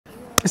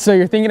So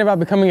you're thinking about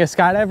becoming a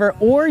skydiver,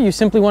 or you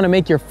simply want to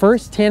make your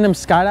first tandem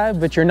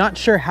skydive, but you're not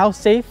sure how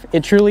safe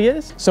it truly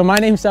is? So my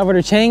name's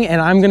Salvador Chang, and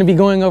I'm going to be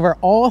going over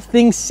all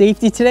things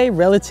safety today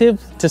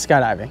relative to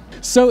skydiving.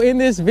 So in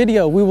this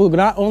video, we will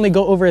not only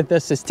go over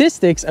the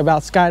statistics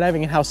about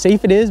skydiving and how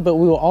safe it is, but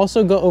we will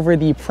also go over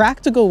the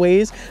practical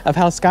ways of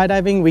how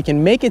skydiving we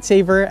can make it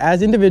safer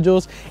as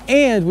individuals,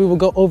 and we will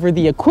go over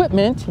the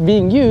equipment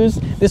being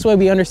used. This way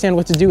we understand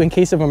what to do in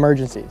case of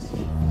emergencies.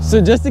 So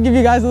just to give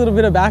you guys a little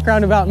bit of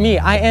background about me,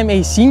 I am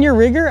a senior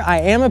rigger, I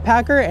am a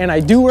packer, and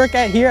I do work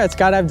here at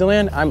Skydive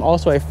DeLand. I'm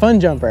also a fun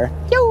jumper.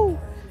 Yo! All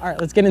right,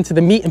 let's get into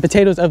the meat and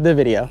potatoes of the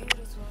video.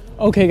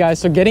 Okay guys,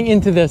 so getting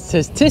into the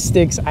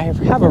statistics, I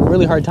have a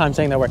really hard time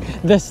saying that word.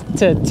 The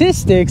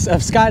statistics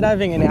of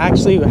skydiving and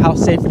actually how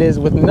safe it is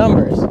with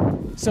numbers.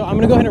 So I'm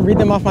gonna go ahead and read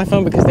them off my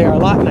phone because they are a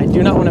lot and I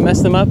do not want to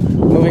mess them up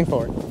moving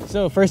forward.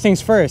 So first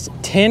things first,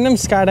 tandem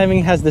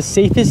skydiving has the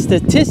safest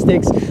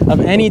statistics of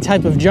any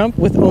type of jump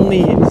with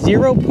only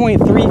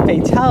 0.3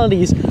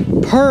 fatalities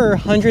per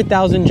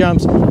 100,000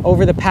 jumps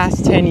over the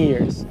past 10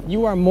 years.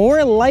 You are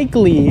more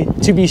likely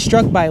to be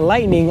struck by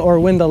lightning or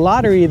win the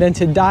lottery than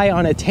to die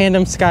on a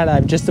tandem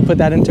skydive, just to put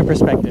that into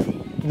perspective.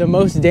 The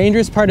most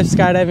dangerous part of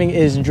skydiving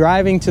is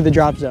driving to the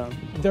drop zone.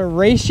 The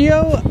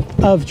ratio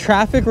of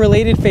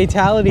traffic-related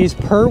fatalities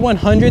per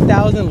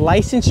 100,000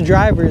 licensed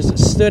drivers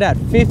stood at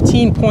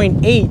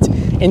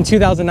 15.8 in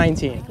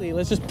 2019.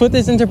 Let's just put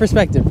this into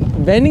perspective.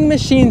 Vending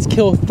machines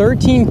kill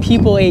 13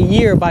 people a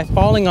year by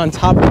falling on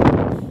top of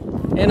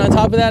them. And on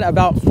top of that,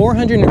 about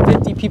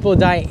 450 people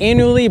die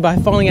annually by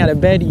falling out of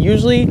bed,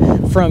 usually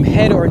from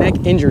head or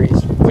neck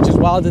injuries, which is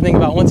wild to think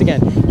about. Once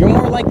again, you're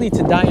more likely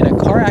to die in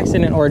a car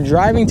accident or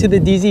driving to the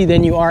DZ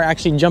than you are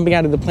actually jumping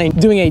out of the plane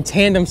doing a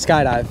tandem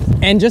skydive.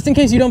 And just in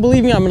case you don't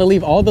believe me, I'm going to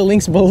leave all the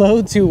links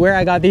below to where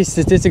I got these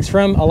statistics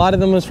from. A lot of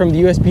them was from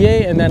the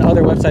USPA and then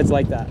other websites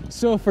like that.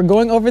 So if we're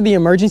going over the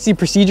emergency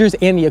procedures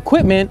and the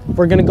equipment,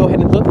 we're going to go ahead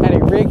and look at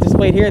a rig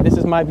displayed here. This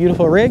is my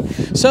beautiful rig.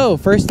 So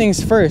first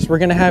things first, we're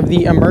going to have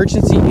the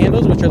emergency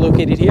handles, which are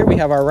located here. We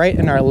have our right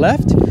and our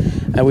left,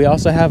 and we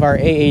also have our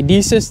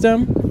AAD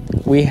system.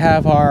 We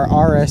have our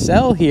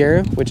RSL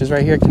here, which is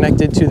right here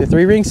connected to the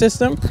 3-ring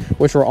system,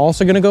 which we're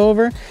also going to go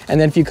over.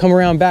 And then if you come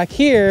around back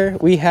here,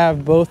 we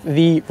have both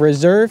the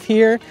reserve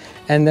here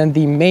and then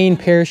the main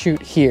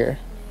parachute here.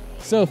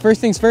 So first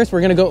things first, we're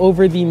going to go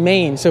over the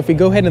main. So if we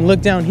go ahead and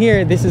look down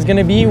here, this is going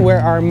to be where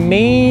our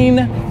main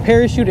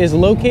parachute is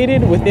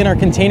located within our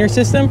container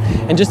system.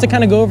 And just to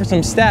kind of go over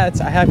some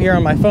stats I have here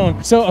on my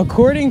phone. So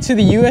according to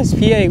the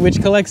USPA, which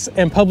collects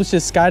and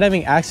publishes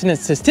skydiving accident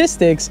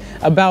statistics,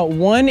 about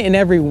 1 in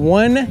every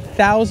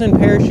 1,000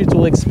 parachutes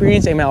will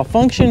experience a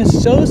malfunction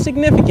so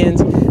significant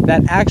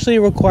that actually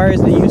requires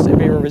the use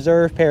of a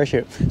reserve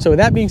parachute. So with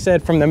that being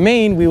said, from the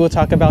main, we will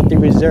talk about the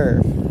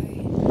reserve.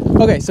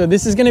 Okay, so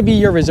this is going to be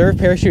your reserve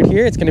parachute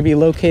here. It's going to be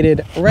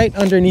located right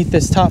underneath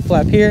this top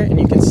flap here, and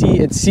you can see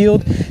it's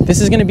sealed. This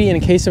is going to be in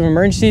case of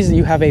emergencies that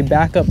you have a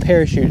backup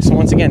parachute. So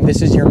once again,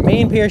 this is your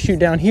main parachute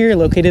down here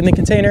located in the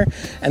container,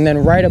 and then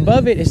right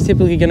above it is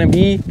typically going to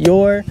be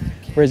your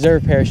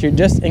reserve parachute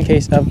just in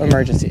case of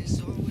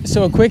emergencies.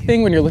 So a quick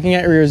thing when you're looking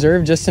at your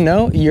reserve, just to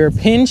know, your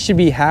pin should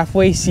be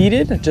halfway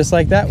seated, just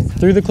like that,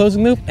 through the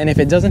closing loop. And if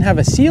it doesn't have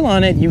a seal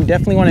on it, you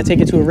definitely want to take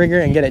it to a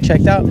rigger and get it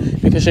checked out,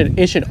 because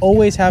it should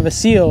always have a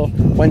seal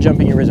when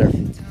jumping your reserve.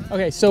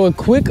 Okay, so a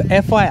quick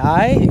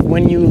FYI,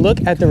 when you look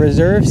at the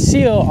reserve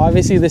seal,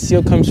 obviously the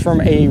seal comes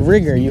from a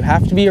rigger. You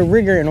have to be a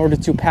rigger in order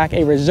to pack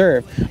a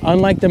reserve.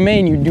 Unlike the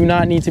main, you do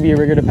not need to be a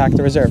rigger to pack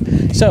the reserve.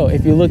 So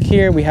if you look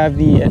here, we have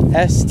the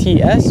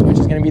STS, which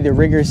is going to be the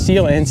rigger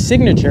seal and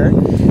signature.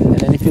 And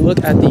then if you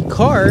look at the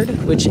card,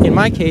 which in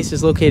my case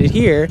is located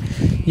here,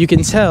 you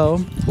can tell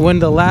when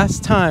the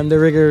last time the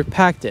rigger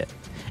packed it.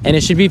 And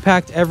it should be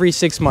packed every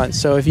 6 months.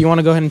 So if you want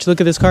to go ahead and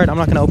look at this card, I'm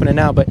not going to open it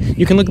now, but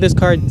you can look at this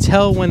card,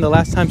 tell when the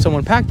last time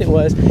someone packed it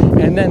was,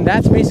 and then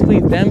that's basically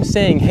them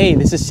saying, hey,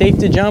 this is safe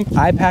to jump,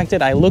 I packed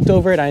it, I looked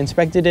over it, I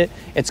inspected it,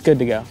 it's good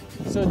to go.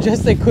 So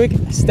just a quick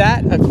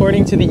stat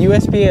according to the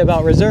USPA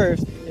about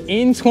reserves.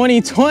 In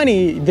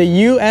 2020, the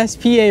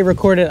USPA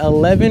recorded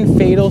 11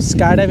 fatal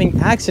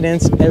skydiving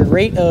accidents at a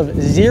rate of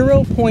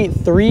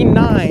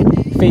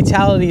 0.39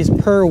 fatalities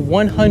per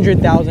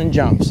 100,000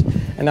 jumps.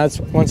 And that's,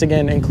 once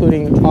again,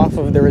 including off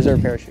of the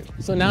reserve parachute.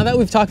 So now that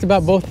we've talked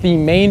about both the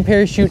main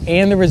parachute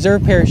and the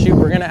reserve parachute,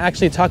 we're gonna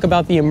actually talk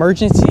about the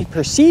emergency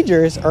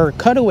procedures, or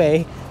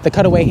the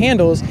cutaway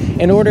handles,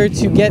 in order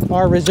to get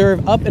our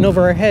reserve up and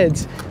over our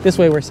heads. This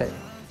way we're safe.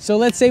 So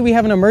let's say we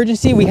have an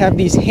emergency, we have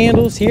these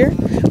handles here.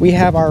 We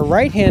have our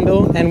right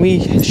handle, and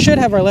we should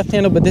have our left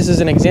handle, but this is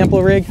an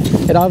example rig.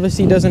 It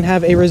obviously doesn't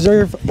have a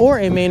reserve or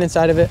a main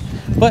inside of it,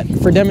 but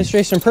for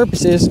demonstration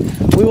purposes,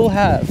 we will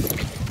have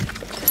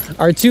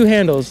our 2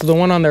 handles, the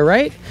one on the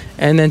right,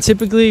 and then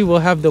typically we'll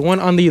have the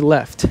one on the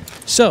left.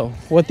 So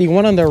what the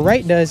one on the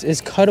right does is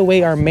cut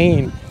away our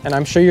main, and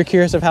I'm sure you're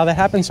curious of how that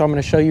happens, so I'm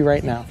going to show you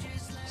right now.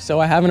 So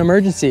I have an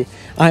emergency.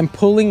 I'm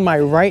pulling my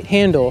right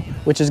handle,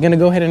 which is going to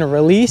go ahead and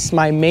release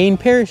my main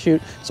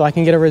parachute so I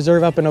can get a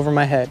reserve up and over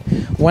my head.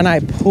 When I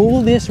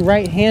pull this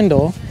right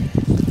handle,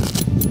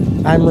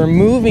 I'm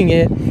removing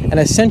it and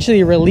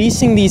essentially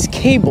releasing these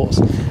cables.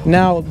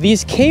 Now,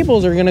 these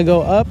cables are gonna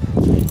go up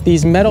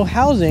these metal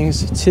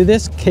housings to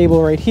this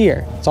cable right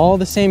here. It's all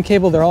the same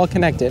cable, they're all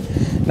connected.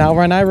 Now,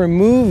 when I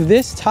remove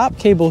this top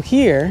cable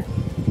here,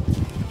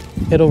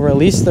 it'll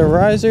release the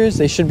risers.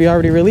 They should be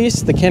already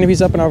released. The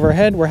canopy's up and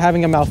overhead. We're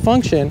having a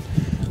malfunction.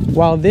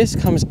 While this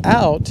comes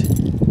out,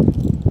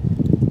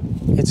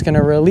 it's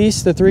gonna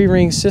release the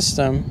 3-ring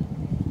system,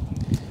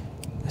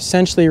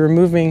 essentially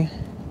removing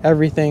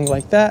everything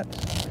like that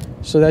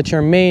so that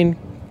your main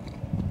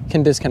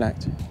can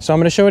disconnect. So I'm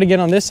gonna show it again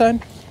on this side.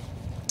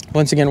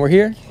 Once again, we're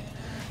here.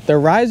 The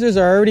risers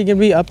are already gonna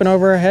be up and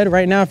over our head.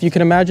 Right now, if you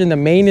can imagine, the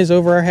main is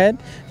over our head.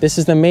 This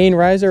is the main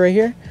riser right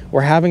here.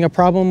 We're having a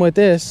problem with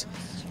this.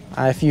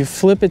 If you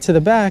flip it to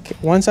the back,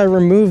 once I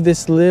remove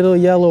this little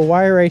yellow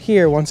wire right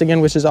here, once again,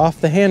 which is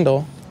off the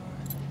handle,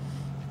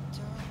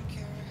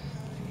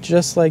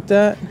 just like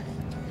that,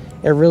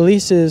 it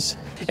releases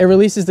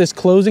this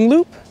closing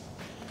loop.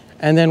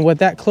 And then what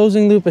that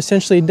closing loop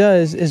essentially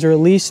does is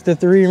release the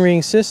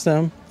 3-ring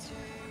system,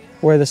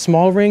 where the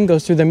small ring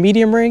goes through the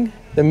medium ring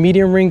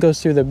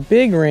goes through the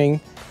big ring,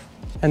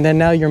 and then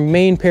now your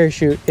main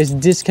parachute is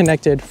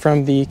disconnected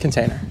from the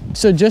container.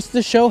 So just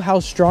to show how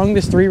strong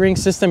this 3-ring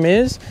system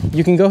is,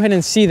 you can go ahead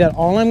and see that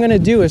all I'm gonna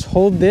do is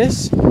hold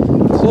this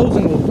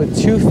closing loop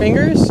with 2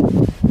 fingers.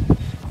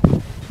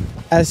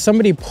 As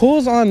somebody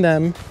pulls on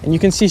them, and you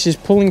can see she's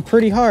pulling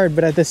pretty hard,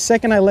 but at the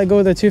second I let go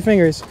of the 2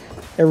 fingers,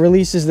 it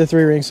releases the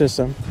 3-ring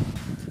system.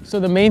 So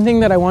the main thing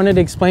that I wanted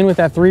to explain with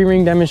that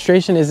 3-ring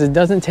demonstration is it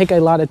doesn't take a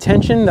lot of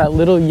tension. That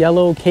little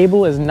yellow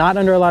cable is not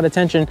under a lot of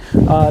tension.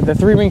 The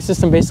 3-ring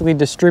system basically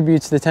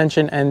distributes the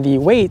tension and the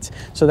weight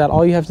so that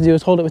all you have to do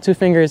is hold it with 2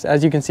 fingers.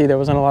 As you can see, there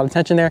wasn't a lot of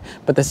tension there,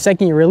 but the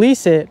second you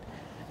release it,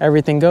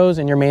 everything goes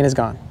and your main is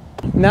gone.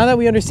 Now that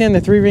we understand the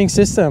 3-ring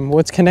system,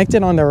 what's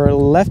connected on the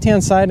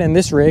left-hand side in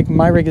this rig,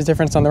 my rig is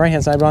different, it's on the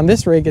right-hand side, but on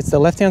this rig, it's the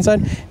left-hand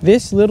side.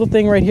 This little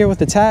thing right here with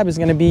the tab is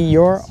gonna be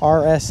your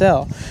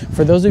RSL.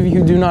 For those of you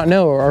who do not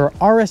know, our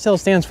RSL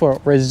stands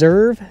for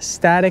Reserve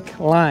Static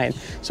Line.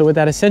 So what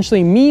that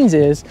essentially means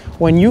is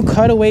when you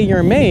cut away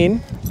your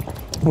main,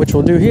 which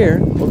we'll do here,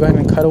 we'll go ahead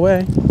and cut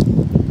away.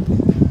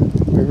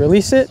 We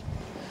release it.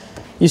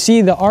 You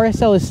see the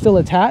RSL is still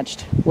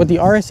attached. What the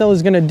RSL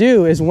is gonna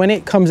do is when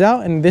it comes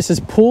out and this is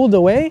pulled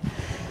away,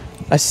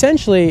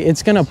 essentially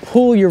it's gonna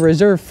pull your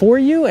reserve for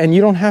you and you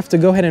don't have to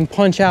go ahead and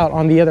punch out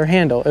on the other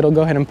handle. It'll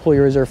go ahead and pull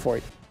your reserve for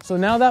you. So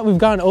now that we've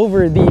gone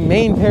over the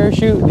main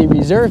parachute, the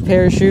reserve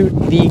parachute,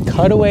 the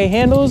cutaway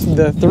handles,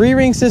 the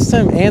 3-ring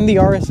system, and the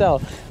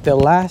RSL, the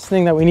last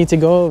thing that we need to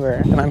go over,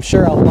 and I'm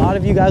sure a lot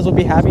of you guys will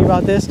be happy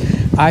about this,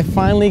 I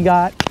finally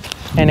got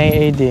an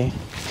AAD.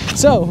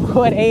 So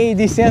what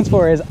AAD stands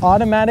for is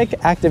Automatic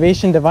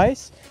Activation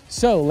Device.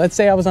 So let's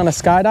say I was on a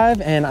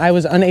skydive and I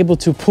was unable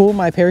to pull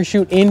my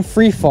parachute in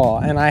free fall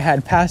and I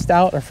had passed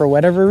out or for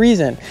whatever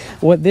reason.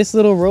 What this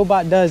little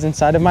robot does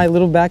inside of my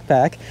little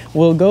backpack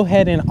will go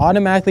ahead and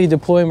automatically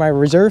deploy my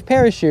reserve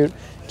parachute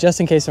just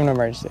in case of an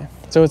emergency.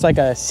 So it's like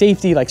a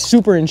safety, like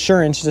super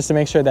insurance, just to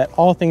make sure that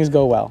all things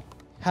go well.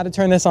 How to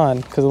turn this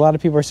on, because a lot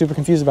of people are super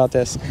confused about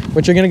this.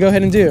 What you're gonna go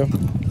ahead and do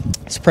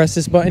is press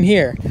this button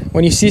here.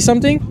 When you see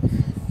something,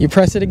 you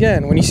press it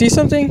again. When you see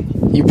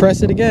something, you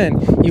press it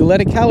again. You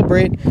let it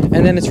calibrate,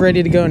 and then it's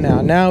ready to go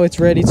now. Now it's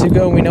ready to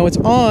go. We know it's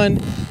on,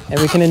 and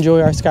we can enjoy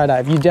our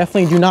skydive. You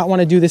definitely do not want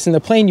to do this in the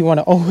plane. You want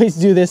to always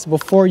do this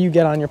before you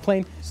get on your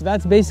plane. So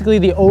that's basically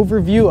the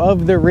overview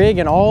of the rig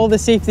and all the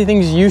safety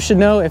things you should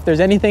know. If there's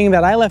anything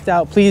that I left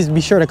out, please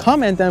be sure to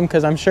comment them,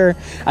 because I'm sure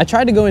I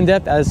tried to go in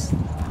depth as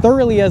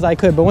thoroughly as I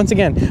could. But once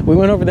again, we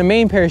went over the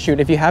main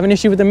parachute. If you have an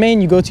issue with the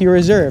main, you go to your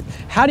reserve.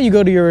 How do you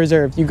go to your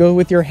reserve? You go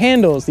with your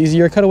handles. These are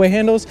your cutaway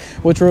handles,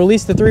 which will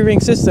release the 3-ring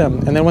system.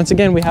 And then once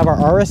again, we have our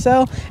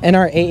RSL and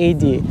our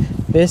AAD.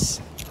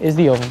 This is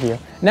the overview.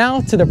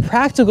 Now to the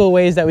practical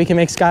ways that we can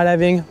make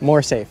skydiving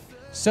more safe.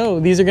 So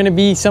these are gonna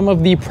be some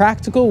of the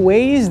practical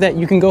ways that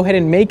you can go ahead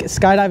and make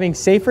skydiving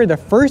safer. The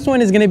first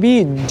one is gonna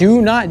be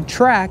do not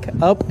track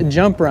up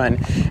jump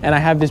run. And I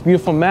have this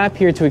beautiful map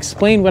here to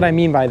explain what I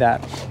mean by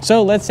that.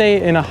 So let's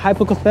say in a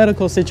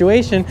hypothetical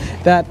situation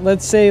that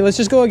let's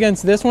just go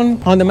against this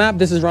one. On the map,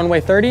 this is runway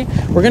 30.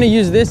 We're gonna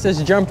use this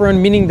as jump run,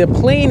 meaning the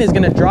plane is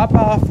gonna drop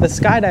off the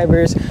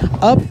skydivers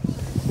up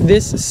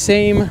this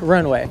same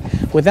runway.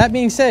 With that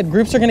being said,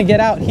 groups are gonna get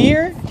out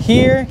here,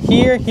 here,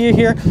 here, here,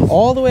 here,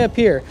 all the way up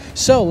here.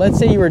 So let's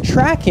say you were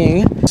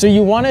tracking, so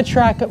you wanna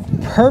track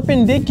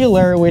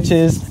perpendicular, which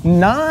is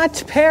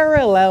not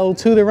parallel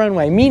to the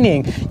runway,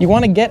 meaning you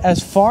wanna get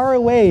as far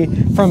away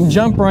from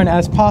jump run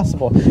as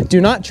possible.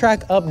 Do not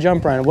track up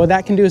jump run. What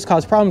that can do is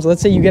cause problems.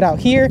 Let's say you get out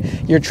here,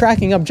 you're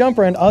tracking up jump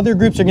run, other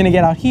groups are gonna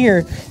get out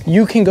here,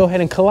 you can go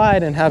ahead and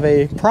collide and have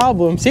a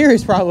problem,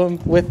 serious problem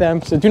with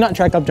them. So do not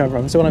track up jump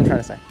run, that's what I'm trying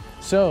to say.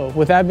 So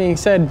with that being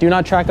said, do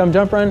not track on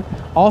jump run.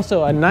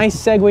 Also, a nice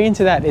segue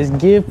into that is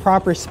give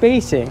proper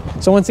spacing.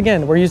 So once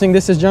again, we're using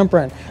this as jump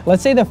run.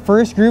 Let's say the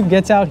first group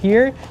gets out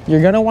here,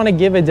 you're gonna wanna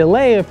give a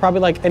delay of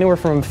probably like anywhere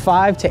from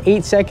 5 to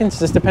 8 seconds,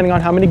 just depending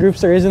on how many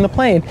groups there is in the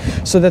plane,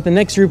 so that the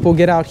next group will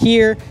get out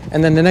here,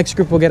 and then the next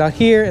group will get out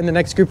here, and the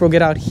next group will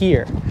get out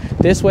here.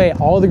 This way,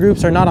 all the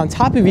groups are not on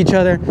top of each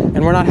other,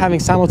 and we're not having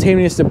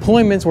simultaneous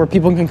deployments where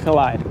people can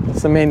collide.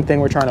 That's the main thing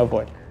we're trying to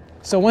avoid.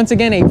 So once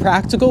again, a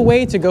practical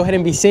way to go ahead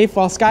and be safe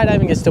while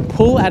skydiving is to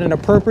pull at an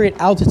appropriate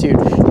altitude.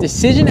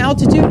 Decision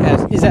altitude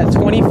is at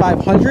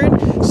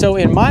 2,500. So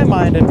in my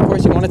mind, and of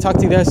course you want to talk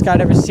to the other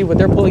skydivers to see what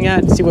they're pulling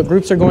at, see what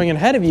groups are going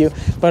ahead of you.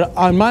 But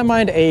on my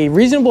mind, a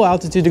reasonable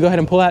altitude to go ahead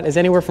and pull at is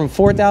anywhere from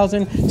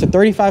 4,000 to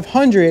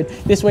 3,500.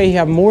 This way you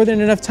have more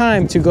than enough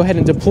time to go ahead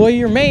and deploy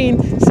your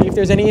main, see if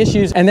there's any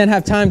issues, and then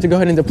have time to go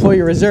ahead and deploy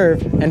your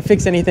reserve and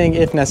fix anything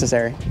if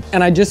necessary.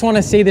 And I just want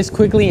to say this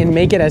quickly and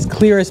make it as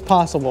clear as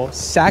possible.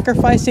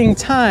 Sacrificing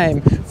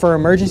time for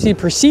emergency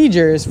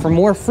procedures for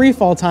more free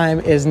fall time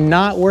is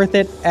not worth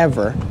it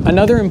ever.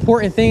 Another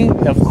important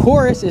thing, of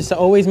course, is to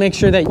always make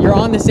sure that you're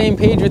on the same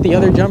page with the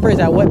other jumpers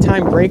at what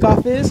time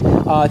breakoff is.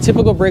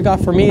 Typical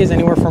breakoff for me is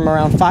anywhere from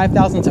around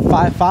 5,000 to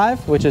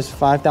 5,500, which is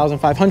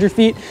 5,500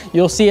 feet.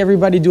 You'll see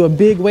everybody do a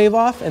big wave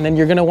off, and then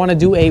you're gonna wanna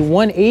do a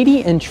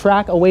 180 and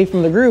track away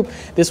from the group.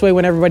 This way,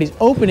 when everybody's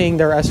opening,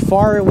 they're as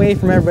far away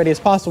from everybody as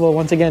possible.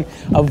 Once again,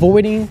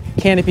 avoiding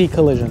canopy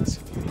collisions.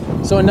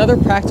 So another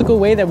practical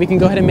way that we can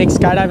go ahead and make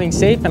skydiving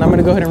safe, and I'm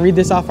gonna go ahead and read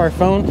this off our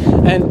phone,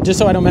 and just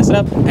so I don't mess it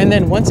up. And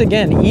then once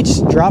again,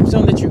 each drop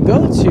zone that you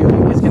go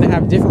to is gonna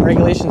have different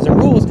regulations and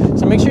rules.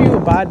 So make sure you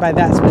abide by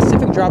that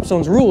specific drop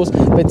zone's rules.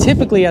 But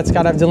typically at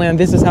Skydive DeLand,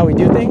 this is how we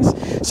do things.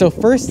 So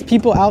first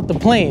people out the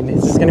plane,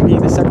 this is gonna be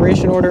the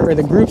separation order, or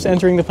the groups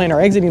entering the plane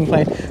or exiting the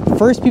plane.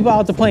 First people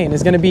out the plane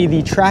is gonna be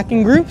the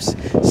tracking groups.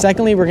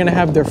 Secondly, we're gonna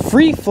have the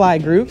free fly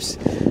groups.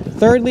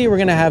 Thirdly, we're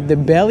gonna have the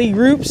belly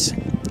groups.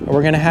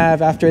 We're gonna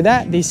have, after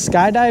that, the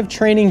skydive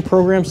training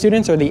program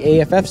students, or the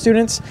AFF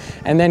students,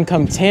 and then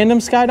come tandem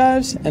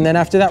skydives, and then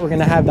after that we're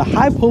gonna have the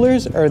high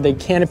pullers, or the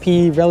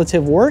canopy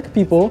relative work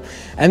people,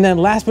 and then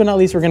last but not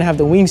least we're gonna have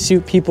the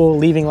wingsuit people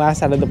leaving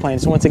last out of the plane.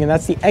 So once again,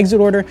 that's the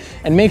exit order,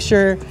 and make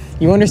sure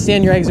you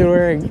understand your exit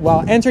order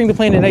while entering the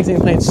plane and exiting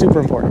the plane. Is super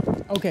important.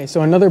 Okay,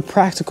 so another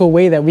practical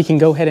way that we can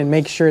go ahead and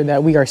make sure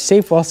that we are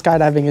safe while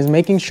skydiving is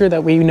making sure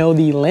that we know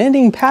the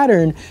landing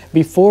pattern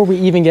before we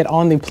even get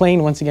on the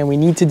plane. Once again, we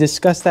need to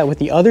discuss that with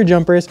the other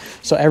jumpers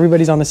so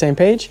everybody's on the same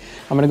page.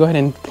 I'm gonna go ahead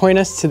and point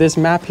us to this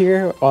map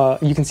here.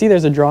 You can see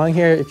there's a drawing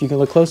here if you can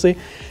look closely.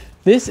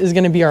 This is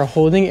gonna be our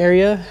holding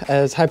area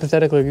as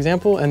hypothetical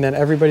example, and then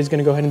everybody's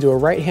gonna go ahead and do a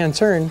right-hand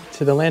turn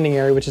to the landing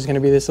area, which is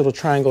gonna be this little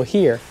triangle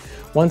here.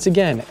 Once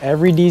again,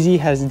 every DZ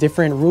has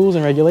different rules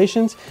and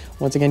regulations.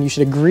 Once again, you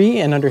should agree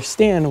and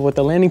understand what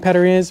the landing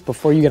pattern is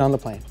before you get on the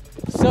plane.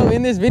 So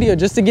in this video,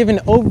 just to give an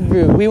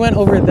overview, we went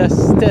over the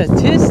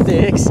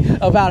statistics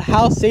about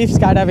how safe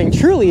skydiving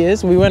truly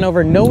is. We went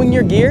over knowing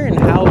your gear and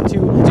how to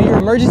do your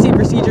emergency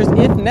procedures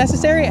if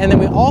necessary. And then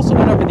we also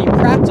went over the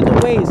practical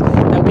ways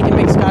that we can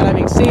make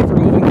skydiving safer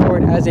moving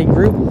forward as a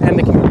group and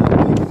the community.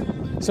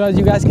 So as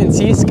you guys can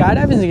see,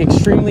 skydiving is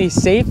extremely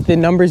safe. The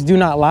numbers do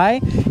not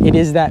lie. It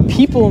is that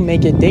people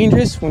make it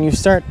dangerous. When you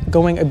start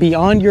going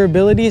beyond your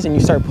abilities and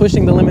you start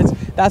pushing the limits,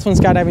 that's when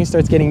skydiving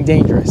starts getting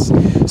dangerous.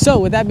 So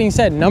with that being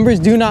said, numbers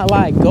do not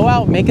lie. Go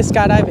out, make a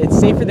skydive. It's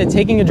safer than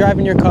taking a drive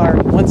in your car.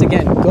 Once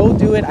again, go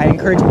do it. I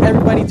encourage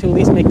everybody to at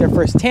least make their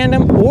first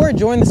tandem or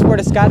join the sport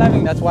of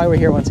skydiving. That's why we're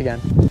here once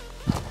again.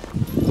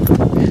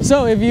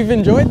 So if you've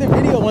enjoyed the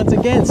video, once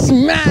again,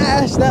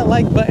 smash that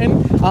like button.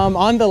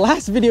 On the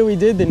last video we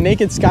did, the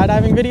naked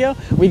skydiving video,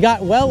 we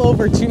got well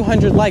over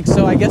 200 likes,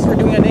 so I guess we're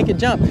doing a naked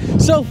jump.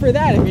 So for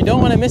that, if you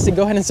don't want to miss it,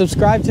 go ahead and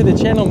subscribe to the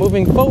channel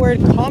moving forward.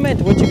 Comment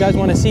what you guys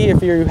want to see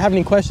if you have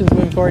any questions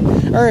moving forward,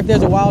 or if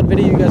there's a wild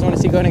video you guys want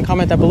to see, go ahead and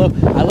comment that below.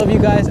 I love you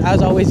guys.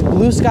 As always,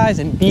 blue skies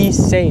and be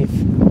safe.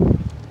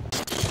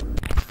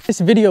 This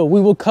video,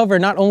 we will cover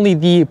not only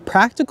the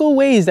practical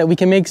ways that we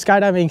can make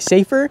skydiving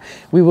safer,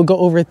 we will go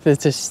over the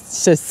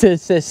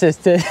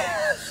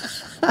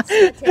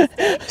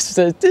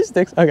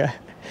statistics. Okay.